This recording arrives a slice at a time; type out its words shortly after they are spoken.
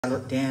I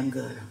look damn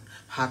good,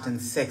 hot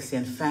and sexy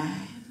and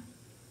fine.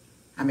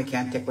 I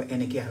can't take with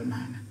any girl,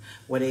 man.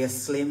 Whether you're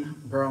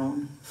slim,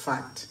 brown,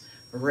 fat,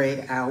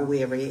 red, or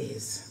whoever he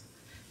is.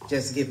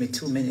 Just give me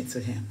 2 minutes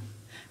with him,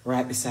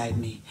 right beside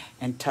me,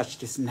 and touch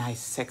this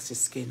nice, sexy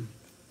skin,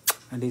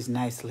 and these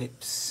nice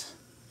lips,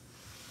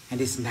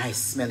 and this nice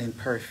smelling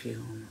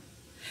perfume,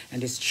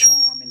 and this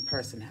charming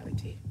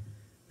personality.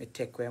 Me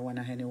take away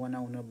anyone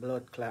on no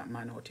blood clot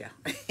man out here.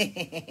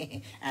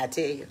 I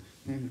tell you.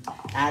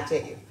 I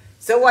tell you.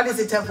 So what is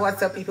it up?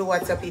 What's up, people?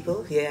 What's up,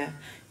 people? Yeah.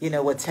 You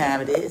know what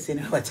time it is. You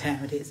know what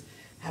time it is.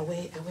 I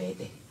wait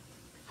there.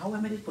 How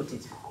am I to put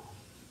it?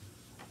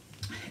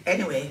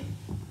 Anyway,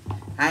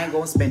 I ain't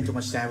going to spend too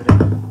much time with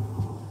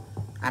them.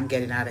 I'm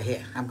getting out of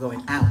here. I'm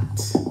going out.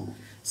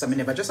 So I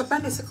never just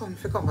append this to come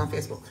on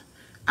Facebook.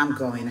 I'm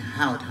going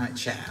out, honey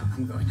child.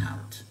 I'm going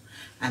out.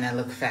 And I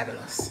look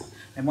fabulous.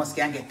 I must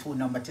can't get 2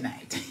 number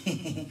tonight.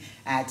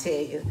 I tell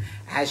you,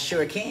 I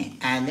sure can.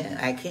 I know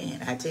I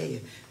can. I tell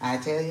you. I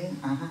tell you.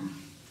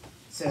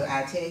 So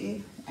I tell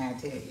you.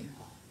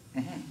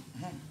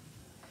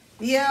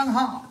 Young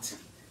heart.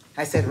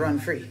 I said run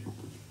free.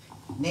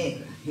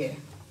 Never. Yeah.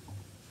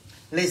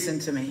 Listen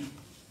to me.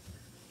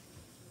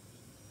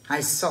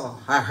 I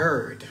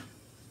heard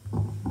a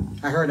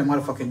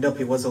motherfucking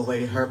duppy was over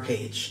at her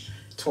page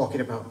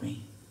talking about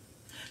me.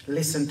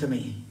 Listen to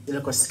me. You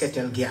look a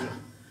skettle girl.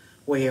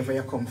 Wherever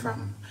you come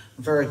from.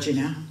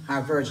 Virginia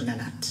or virgin or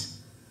not.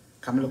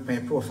 Come look at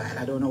your profile.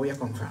 I don't know where you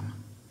come from.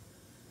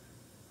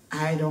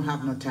 I don't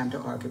have no time to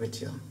argue with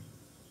you.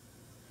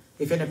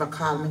 If you never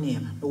call my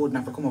name, I wouldn't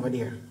have to come over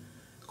there.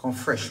 Come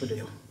fresh with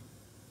you.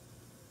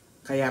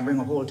 Because you bring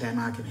a whole time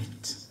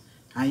argument.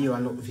 And you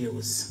look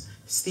views.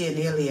 Stay in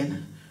your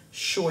lane.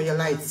 Show your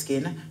light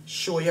skin.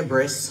 Show your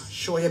breasts.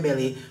 Show your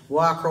belly.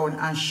 Walk around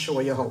and show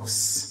your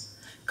house.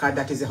 Because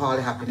that is all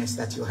the happiness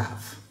that you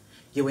have.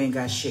 You ain't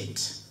got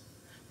shit.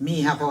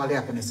 Me have all the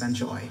happiness and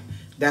joy.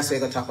 That's why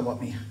you're going to talk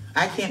about me.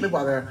 I can't be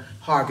bothered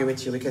argue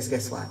with you because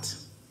guess what?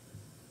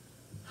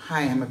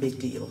 I am a big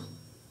deal.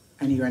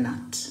 And you're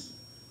not.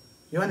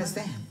 You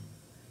understand?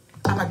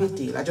 I'm a big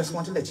deal. I just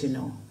want to let you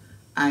know.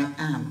 I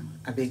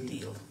am a big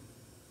deal.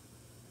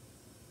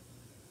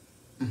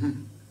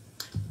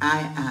 I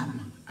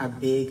am a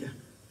big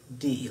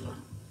deal.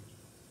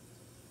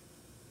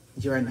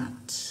 You're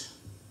not.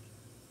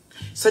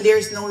 So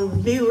there's no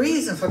new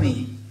reason for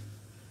me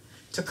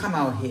to come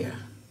out here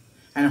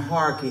and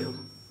argue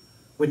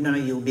with none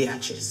of you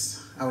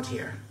bitches out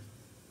here.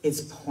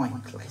 It's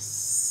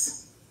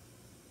pointless.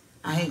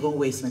 I ain't gonna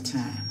waste my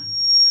time.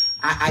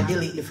 I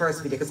delete the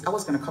first video because I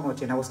was gonna come out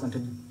here and I was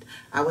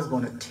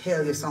gonna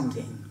tell you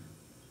something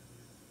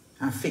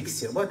and fix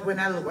you. But when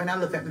I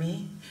look at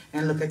me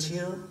and look at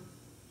you,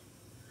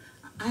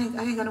 I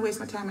ain't gonna waste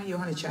my time on you,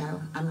 honey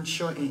child. I'm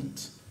sure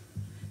ain't.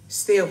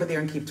 Stay over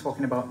there and keep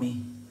talking about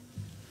me.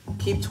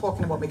 Keep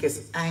talking about me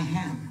because I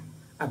am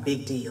a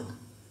big deal.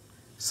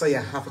 So you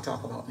have to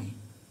talk about me.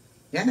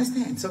 You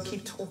understand? So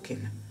keep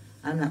talking.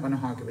 I'm not going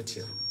to argue with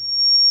you.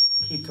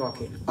 Keep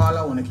talking. All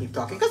I want to keep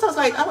talking. Because I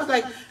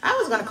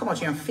was going to come out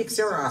here and fix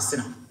your ass, you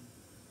know.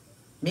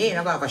 Me ain't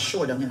going to have a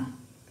showdown, you know.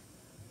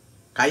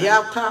 Because you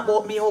have talked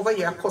about me over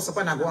here, cuss up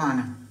and a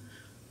guana.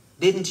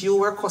 Didn't you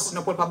were cussing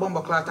up a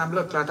bumble clot and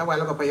blood clot a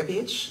while ago on your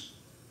page?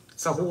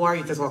 So who are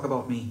you to talk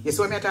about me? You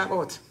see what me I talk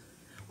about?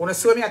 When you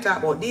see what me I talk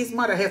about, these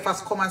mother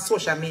heifers come on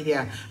social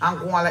media and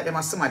go on like them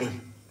as somebody.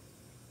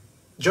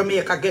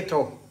 Jamaica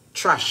ghetto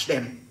trash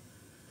them.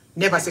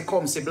 Never say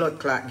come see blood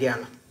clot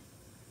girl.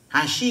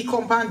 And she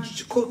come on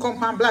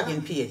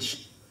blogging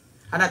page.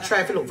 And I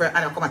try to look for and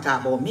I come and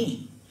talk about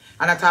me.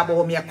 And I talk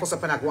about me I cuss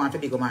up and I go on to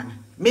big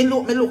man. Me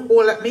look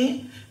old like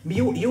me.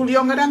 You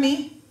younger than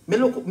me. Me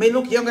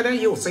look younger than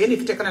you. So you need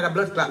to take another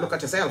blood clot look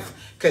at yourself.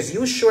 Because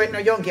you sure ain't no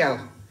young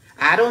girl.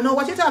 I don't know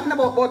what you're talking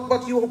about,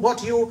 but you don't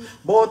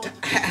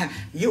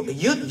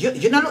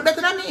look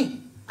better than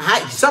me.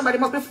 Somebody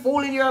must be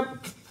fooling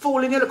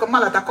you look a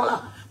malata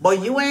color.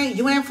 But you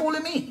ain't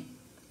fooling me.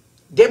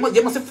 They must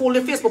be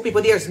fooling Facebook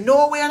people. There's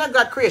no way in a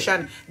God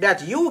creation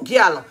that you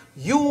girl,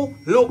 you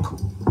look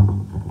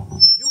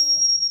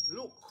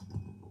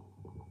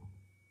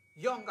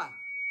younger.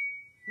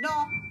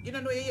 No, you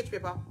don't know your age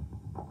paper.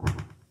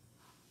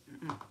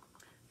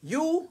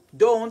 You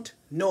don't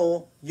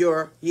know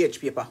your age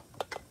paper.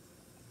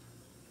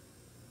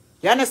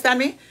 You understand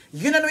me?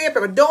 You don't know your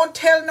paper. Don't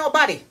tell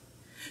nobody.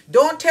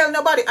 Don't tell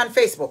nobody on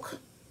Facebook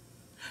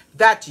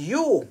that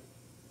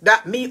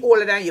me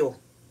older than you.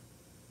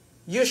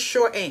 You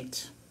sure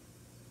ain't.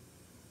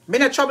 Me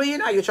not trouble you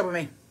now, you trouble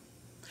me.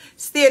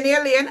 Stay in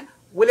your lane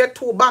with your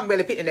 2 bang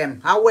belly pitney them.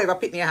 However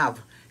pitney you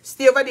have.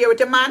 Stay over there with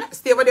your man.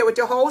 Stay over there with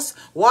your house.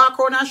 Walk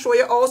around and show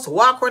your house.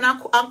 Walk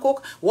around and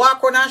cook.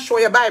 Walk around and show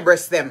your bi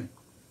breast them.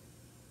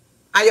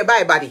 And your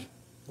bi body.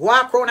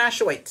 Walk around and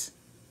show it.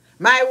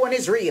 My one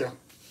is real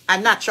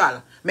and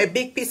natural. My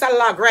big piece of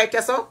log right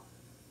here, so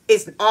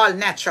it's all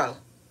natural.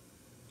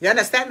 You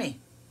understand me?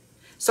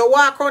 So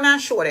walk around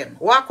and show them.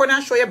 Walk around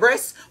and show your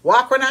breasts.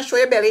 Walk around and show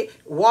your belly.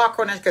 Walk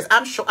around because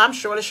I'm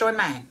surely showing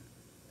mine.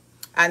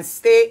 And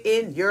stay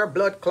in your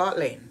blood clot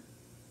lane.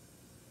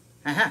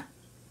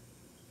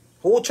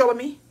 Who trouble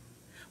me?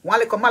 One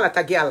little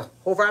malata girl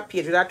over a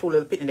page with her 2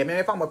 little pitney. Them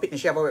never found more pitney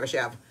she have whatever she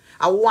have.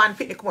 And one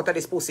pitney come out of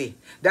this pussy.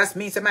 That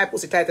means that my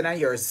pussy tighter than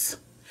yours.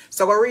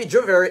 So go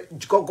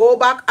rejuvenate, go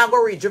back and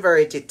go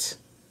rejuvenate it.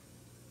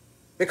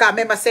 Because I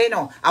remember saying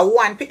no, I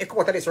one pitney come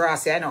out of this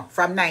Ross here, know,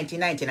 from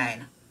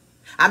 1999.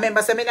 I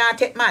remember saying me not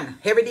take man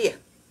every day.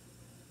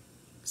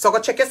 So go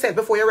check yourself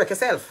before you wreck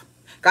yourself.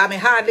 Because me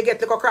hardly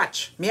get little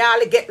crotch. Me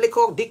hardly get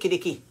little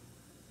dicky.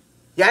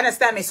 You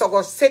understand me? So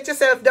go sit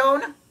yourself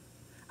down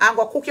and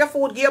go cook your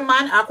food, give your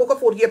man, or cook your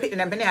food, give your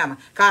pitney and penny.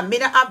 Because me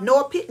don't have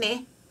no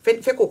pitney for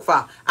cook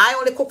for. I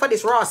only cook for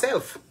this raw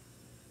self.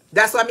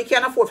 That's why me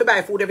can't afford to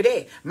buy food every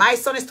day. My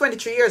son is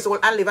 23 years old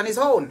and live on his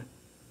own.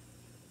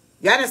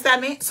 You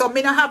understand me? So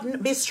me don't have to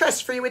be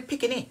stress-free with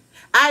picking.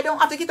 I don't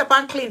have to get up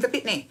and clean for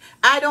pitney.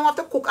 I don't have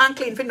to cook and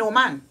clean for no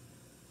man.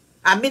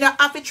 And me don't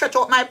have to stretch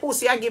out my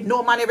pussy and give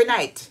no man every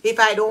night if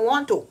I don't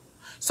want to.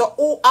 So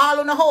all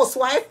on a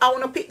housewife, I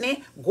want a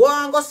pitney, go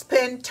and go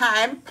spend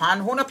time on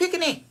who no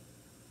picking.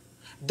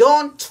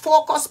 Don't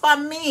focus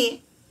on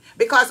me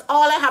because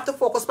all I have to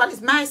focus on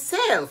is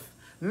myself.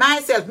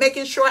 Myself,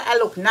 making sure I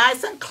look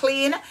nice and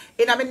clean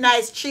in a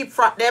nice cheap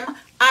frock them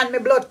and my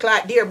blood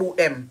clot deer boot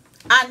them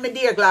and my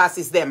deer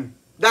glasses them.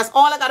 That's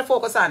all I got to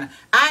focus on.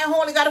 I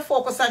only got to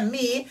focus on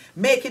me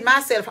making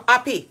myself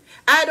happy.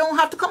 I don't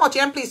have to come out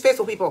here and please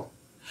Facebook people.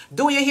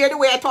 Do you hear the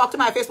way I talk to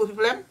my Facebook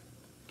people them?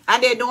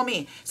 And they know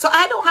me. So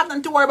I don't have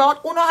nothing to worry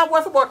about. Uno have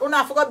worry about. Uno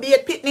have to go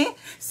bathe pitney,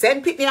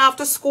 send pitney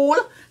after school,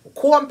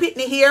 comb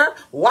pitney here,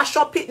 wash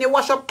up pitney,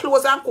 wash up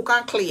clothes and cook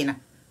and clean.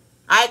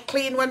 I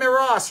clean when my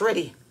Ross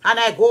ready. And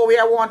I go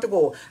where I want to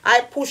go.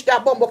 I push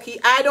that bumbo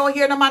key. I don't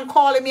hear no man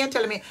calling me and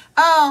telling me,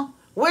 oh,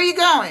 where you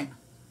going?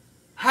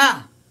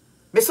 Huh?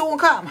 Me soon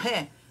come.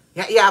 Hey.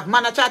 You have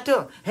man to chat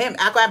to. Him,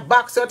 I go and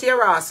box out to your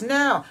Ross.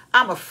 No,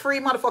 I'm a free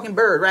motherfucking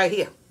bird right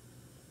here.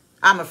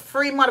 I'm a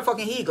free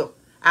motherfucking eagle.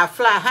 I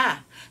fly high.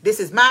 This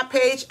is my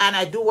page and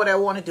I do what I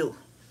want to do.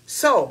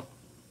 So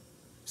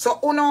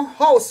uno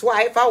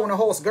housewife or uno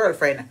house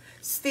girlfriend,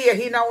 stay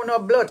here now uno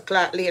blood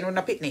clot lane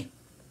uno pitney.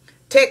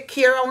 Take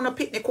care of uno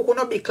pitney, cook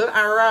uno bickle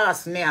and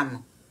Ross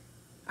name.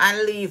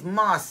 And leave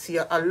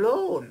Marcia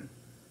alone.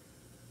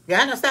 You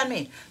understand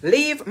me?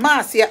 Leave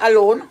Marcia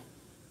alone.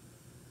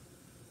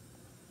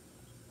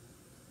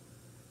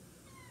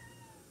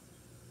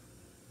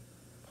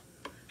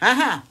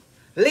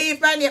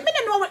 Leave my name.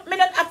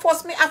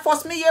 I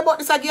force me here about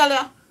this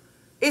girl.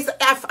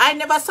 I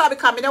never saw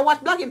because I watch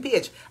blogging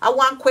page. I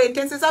want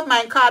acquaintances of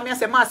mine call me and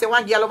say, Marcia,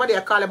 one girl over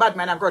there call a bad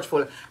man and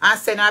grudgeful and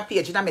send her a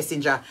page in a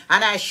messenger.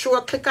 And I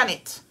sure click on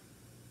it.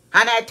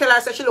 And I tell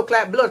her that she look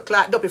like blood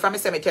clot duppy from a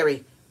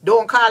cemetery.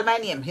 Don't call my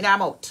name in her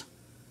mouth.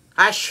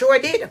 I sure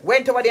did.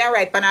 Went over there and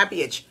write on her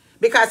page.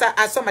 Because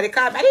somebody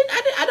called me.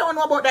 I don't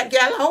know about that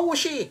girl. How was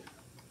she?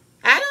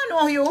 I don't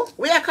know you.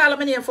 Where I call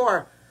my name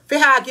for? For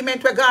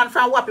argument we gone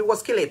from what it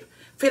was Philip.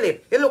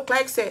 Philip, it look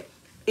like say,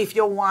 if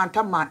you want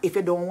a man, if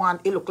you don't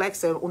want, it look like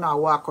say, una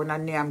walk on a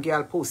name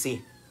girl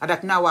pussy. And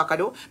that now walk I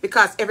do.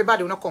 Because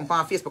everybody will come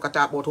on Facebook and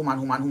talk about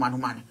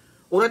woman.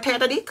 Una tell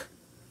the dick?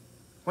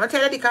 Una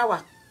tell the dick how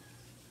what?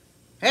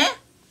 Eh?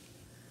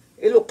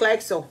 It look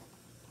like so.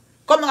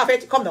 Come down,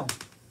 come down.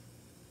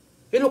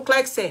 It look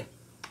like say,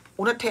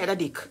 una tell the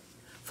dick.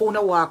 For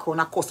una walk on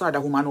a cuss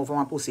other woman over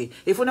one pussy.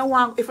 If una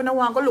want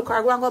go look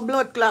her, go and go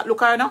blood clot,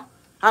 look her no?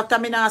 After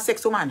me now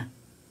sex woman.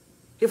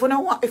 If you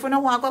don't want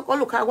go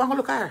look her, go and go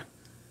look her.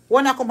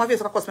 One I come on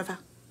Facebook cuss me for.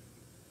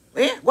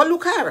 Eh? Go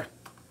look her.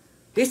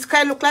 This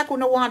guy look like you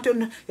no want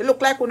to. It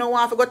look like you no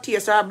want to go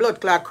taste her blood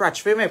clot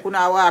crotch. For me, you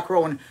now walk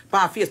around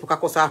on Facebook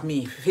cuss off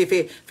me.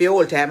 For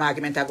old time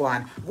argument I go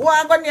on. Go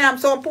and go name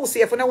some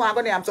pussy if you don't want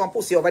to go name some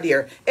pussy over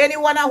there.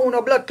 Anyone who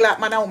no blood clot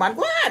man or woman,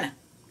 go on.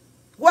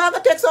 Go and go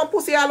take some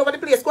pussy all over the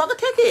place. Go and go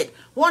take it.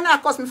 One I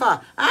cuss me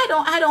for.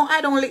 I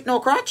don't lick no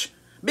crotch.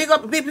 Big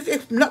up,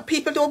 if not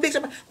people don't big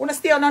up, wanna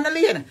stay on the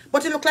lane.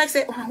 But it look like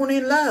say, I'm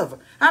in love.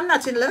 I'm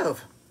not in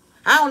love.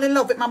 I'm only in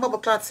love with my bubble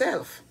clot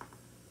self.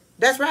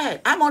 That's right.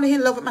 I'm only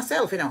in love with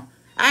myself, you know.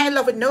 I ain't in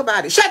love with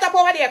nobody. Shut up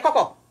over there,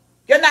 Coco.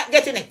 You're not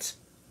getting it.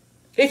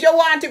 If you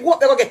want it, go up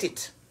there, go get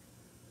it.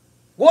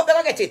 Go up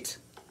there, go get it.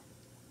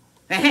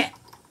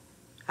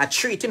 I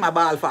treat him a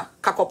ball for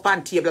cock up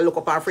on table, look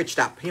up on fridge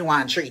top. He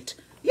want treat.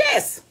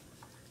 Yes.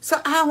 So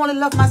I want to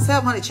love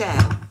myself, honey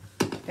child.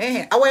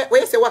 Where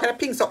you say what kind of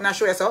pink something I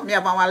show you so? Me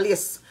have one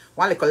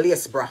little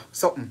lace bra.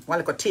 Something. One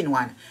little thin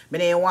one. Me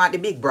don't want the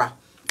big bra.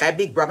 Because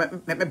big bra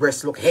make my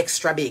breast look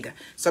extra big.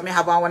 So me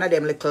have one of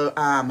them little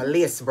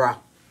lace bra.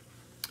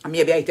 And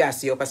maybe I tell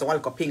you, because one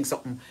little pink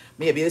something.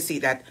 Maybe you see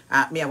that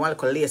me have one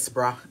little lace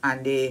bra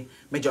and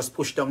me just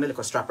push down the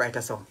little strap right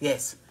or so.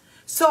 Yes.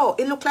 So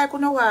it look like we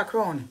don't walk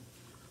around.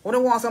 We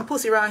don't want some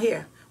pussy around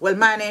here. Well,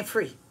 mine ain't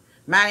free.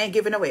 Mine ain't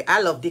giving away.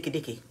 I love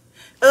dicky.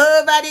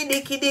 Over the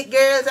dicky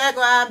girls are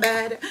going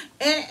bad.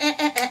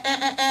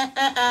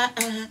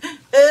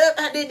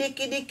 Over the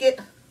dicky.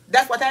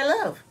 That's what I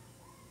love.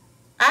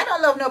 I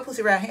don't love no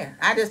pussy around here.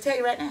 I just tell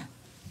you right now.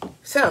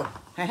 So,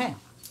 that's right.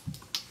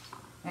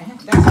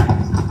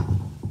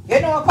 You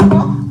know what,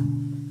 Coco?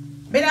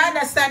 Me not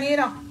understand, you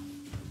know?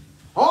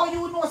 All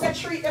you know is a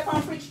treat them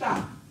on fridge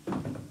top.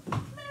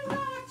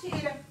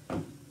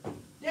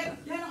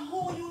 Then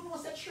how you know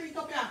is a treat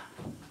up here?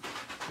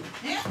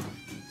 Yeah?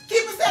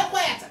 Keep yourself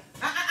quiet.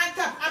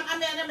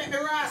 I make my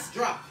Ross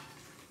drop.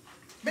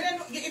 But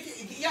then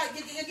if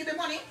you give me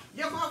money,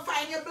 you're going to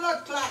find your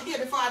blood clot there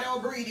before they'll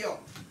breed you.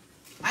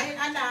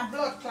 And that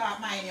blood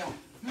clot, mind you.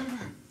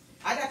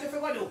 I got to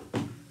figure do.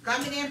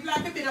 Because my name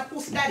plan to be the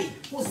puss daddy.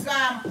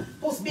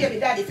 Puss baby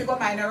daddy if you go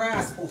mind a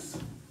Ross puss.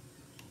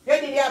 You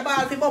did your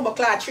ball for bumbo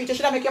clot treat. You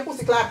should have make your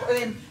pussy clot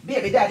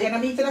baby daddy. And I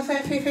mean tell you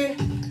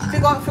if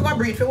you go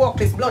breed for walk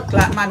this blood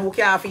clot man who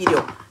can't feed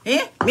you.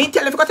 Eh? Me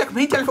tell you if you go take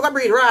me tell you if you go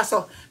breed Ross.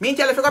 So me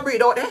tell you if you go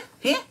breed out there.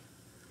 Eh?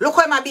 Look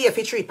how my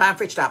baby treat pan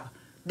fridge top.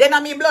 Then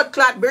I mean blood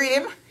clot breed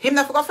him. Him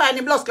not go find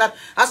the blood clot.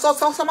 I saw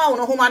some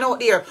woman out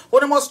there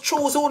who must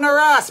choose who no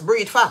Ross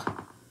breed for.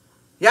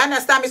 You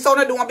understand me? So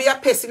no don't be a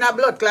pest in a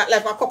blood clot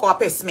like a cocoa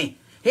pest me.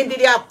 Him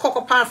did have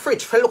cocoa pan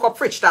fridge for look up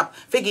fridge top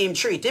for give him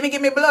treat. Did he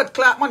give me blood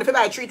clot money for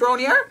buy treat around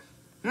here?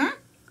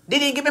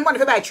 Did he give me money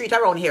for buy treat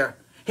around here?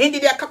 Him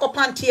did have cocoa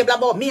pan table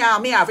about me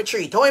for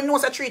treat. How him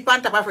knows a treat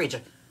pan top of fridge?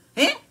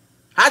 Eh?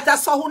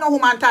 That's how who know who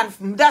man tan.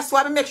 That's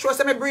why I make sure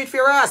I breed for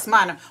Ross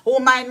man. Who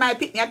mind my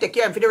pitney and take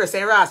care of him for the rest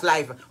of Ross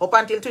life. Up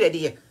until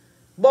today.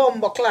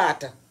 Bumbo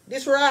clot.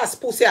 This Ross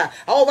pussy.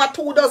 Over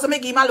 2 dozen me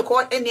give him a look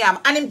out in yam.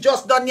 And him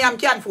just done yam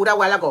canned food a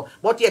while ago.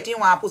 But yet he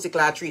want a pussy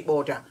clot treat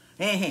about her.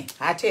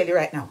 I tell you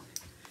right now.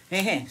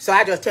 So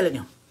I just telling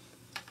you.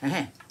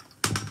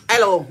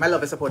 Hello, my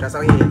lovely supporters. How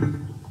are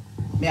you?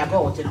 Me I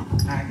go out, you know.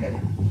 I tell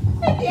you.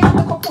 They have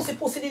look up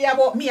pussy did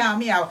about me.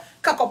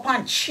 Cock up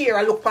and chair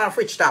and look pan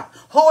fridge top.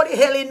 How the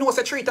hell he knows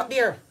a treat up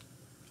there?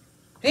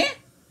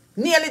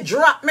 Nearly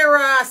drop me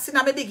Ross in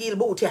my big heel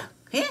boot here.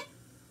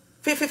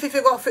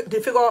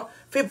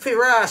 Fi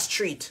Ross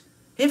treat.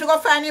 If you go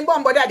find him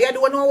bumbo daddy, I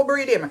don't know how to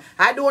breed him.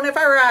 I don't know if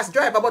I Ross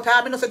driver, but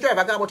I know a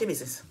driver got about the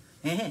business.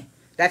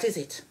 That is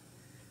it.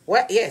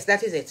 What? Yes,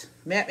 that is it.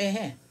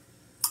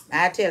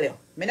 I tell you.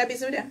 Me not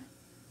busy with them.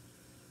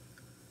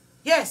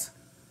 Yes.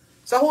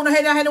 So who no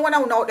anyone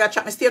who out there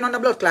chat me staying on the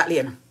blood clot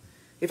lane.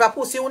 If a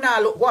pussy who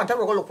not look, go on to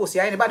go look pussy.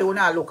 Anybody who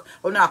not look,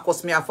 who not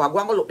cuss me off, go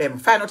and go look them.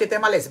 Find out if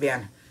them a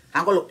lesbian.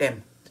 And go look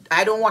them.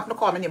 I don't want to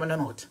call my name on the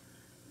note.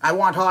 I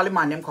want all the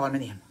man them call my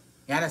name.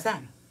 You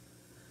understand?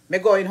 Me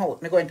going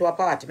out. Me going to a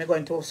party. Me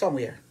going to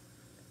somewhere.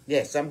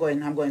 Yes, I'm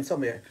going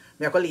somewhere.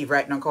 Me have to leave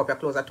right now and come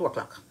close at 2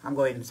 o'clock. I'm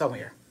going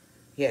somewhere.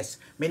 Yes.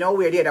 Me know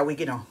where there that week,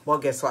 you know. But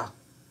guess what?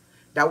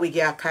 That week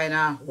get kind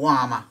of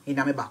warmer in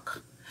my back.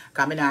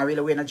 Because I not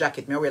really wear a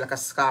jacket. I wear like a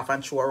scarf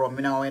and show around.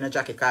 I don't wear a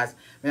jacket because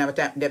I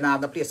don't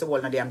have no place to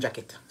hold a damn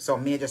jacket. So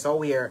I just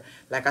wear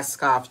like a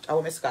scarf. I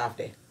wear my scarf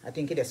there. I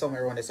think it is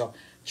somewhere around there. So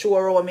show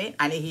around me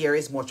and the hair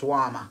is much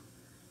warmer.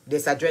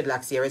 This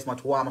dreadlocks here is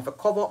much warmer. For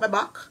cover up my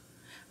back,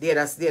 the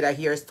other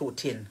hair is too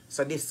thin.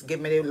 So this give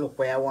me the look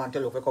where I want to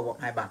look to cover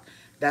up my back.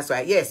 That's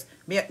why. Yes,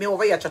 me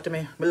over here chat to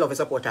me, my love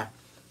supporter.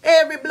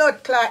 Every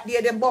blood clot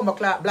there, them bomber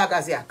clot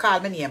bloggers here, call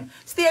my name.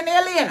 Stay in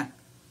your lane.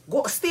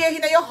 Go stay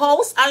in your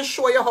house and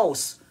show your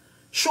house.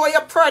 Show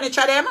your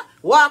furniture them.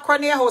 Walk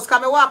around your house.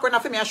 Come walk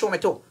around for me and show me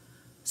too.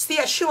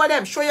 Stay, show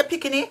them. Show your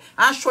picking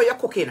and show your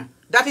cooking.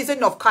 That is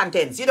enough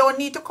contents. You don't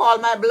need to call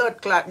my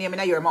blood clot name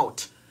in your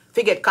mouth.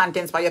 Forget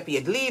contents for your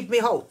page. Leave me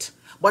out.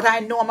 But I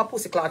know I'm a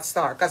pussy clot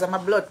star because I'm a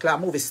blood clot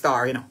movie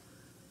star, you know.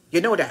 You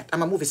know that.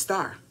 I'm a movie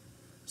star.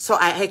 So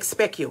I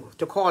expect you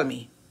to call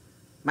me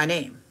my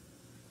name.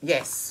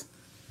 Yes.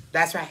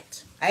 That's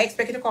right. I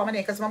expect you to call my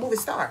name because I'm a movie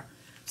star.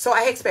 So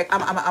I expect,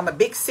 I'm a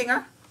big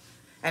singer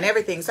and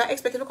everything. So I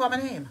expect you to call my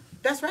name.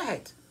 That's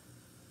right.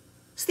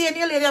 Stay in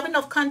your lane. You have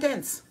enough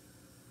contents.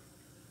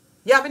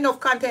 You have enough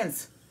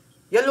contents.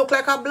 You look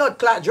like a blood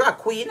clot drag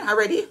queen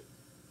already.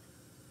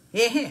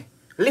 Yeah.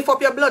 Lift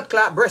up your blood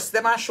clot breast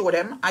them and show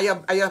them. And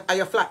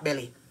your flat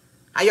belly.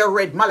 And your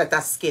red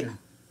malata skin.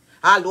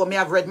 Although me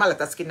have red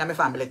malata skin in my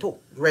family too.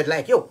 Red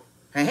like you.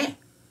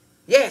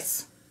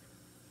 Yes.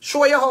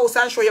 Show your house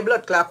and show your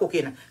blood clot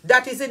cooking.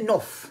 That is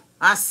enough.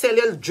 And sell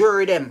your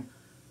jewelry them.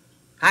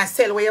 And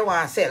sell where you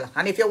want to sell.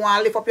 And if you want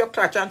to lift up your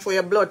clutch and show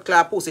your blood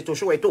clot pussy to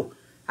show it too.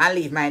 And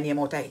leave my name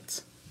out of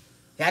it.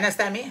 You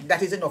understand me?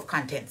 That is enough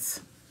contents.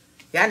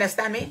 You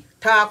understand me?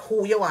 Talk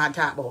who you want to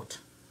talk about.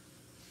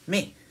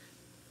 Me.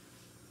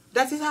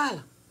 That is all.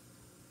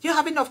 You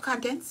have enough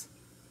contents.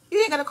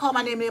 You ain't gonna call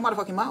my name in your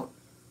motherfucking mouth.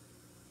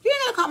 You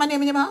ain't gonna call my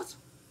name in your mouth.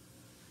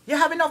 You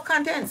have enough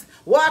contents.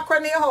 Walk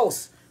around your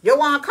house. You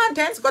want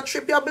contents? Go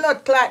trip your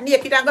blood clot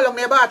naked and go along in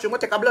your bathroom. Go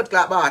take a blood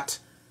clot bath.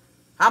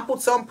 And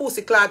put some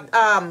pussy clot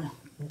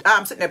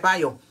sitting upon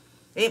you.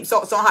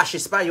 Some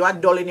hashes by you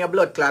and dull in your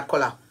blood clot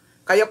color.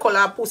 Because your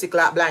color pussy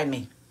clot blind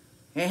me.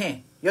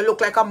 You look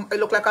like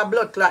a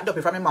blood clot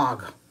duppy from a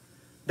morgue.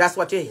 That's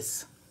what it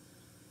is.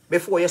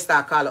 Before you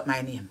start call up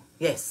my name.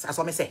 Yes, that's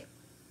what I say.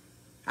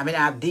 I mean, I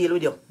have deal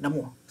with you no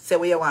more. Say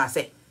what you want to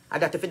say.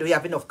 And that if you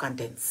have enough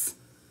contents.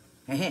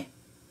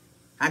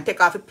 And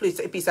take off a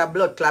piece of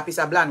blood clot, piece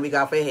of blonde wig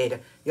off your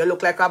head. You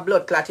look like a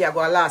blood clot here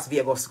go to Las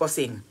Vegas, go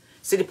sing.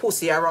 See the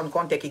pussy around,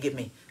 come take it, give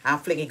me.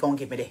 And fling it, come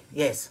give me there.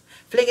 Yes.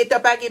 Fling it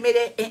up and give me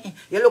there.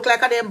 You look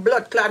like a damn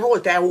blood clot whole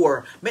time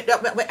whore.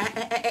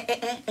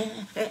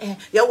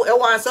 You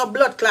want some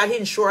blood clot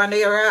insure and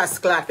your ass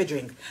clot for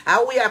drink.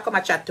 How we are come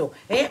a chat to?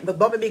 But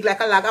Bobby big like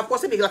a lag. Of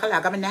course, big like a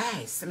lag. I'm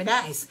nice. I'm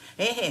nice.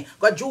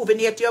 Go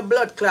juvenate your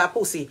blood clot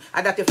pussy.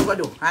 And that if you go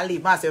do. And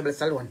leave myself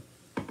alone.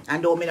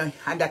 And don't me know.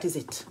 And that is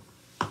it.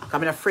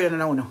 Come in afraid of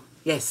no.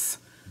 Yes.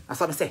 That's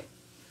what I say.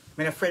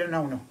 I'm not afraid of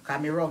no.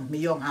 Because I run. Me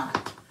young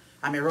heart.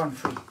 And me run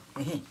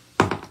free.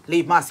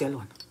 Leave Marcy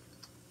alone.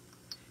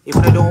 If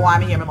you don't want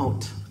me hear my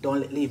mouth,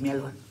 don't leave me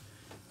alone.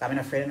 I'm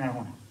not afraid of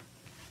no.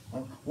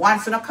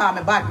 Once you don't call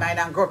me bad mind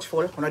and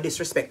grudgeful, you don't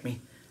disrespect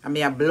me. And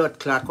me a blood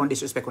clot can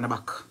disrespect on the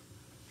back.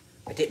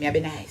 But take me a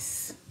be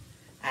nice.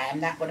 I am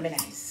not going to be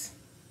nice.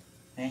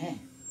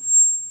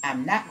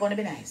 I'm not going to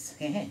be nice.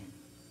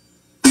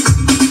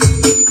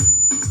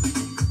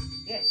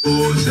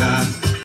 Yes.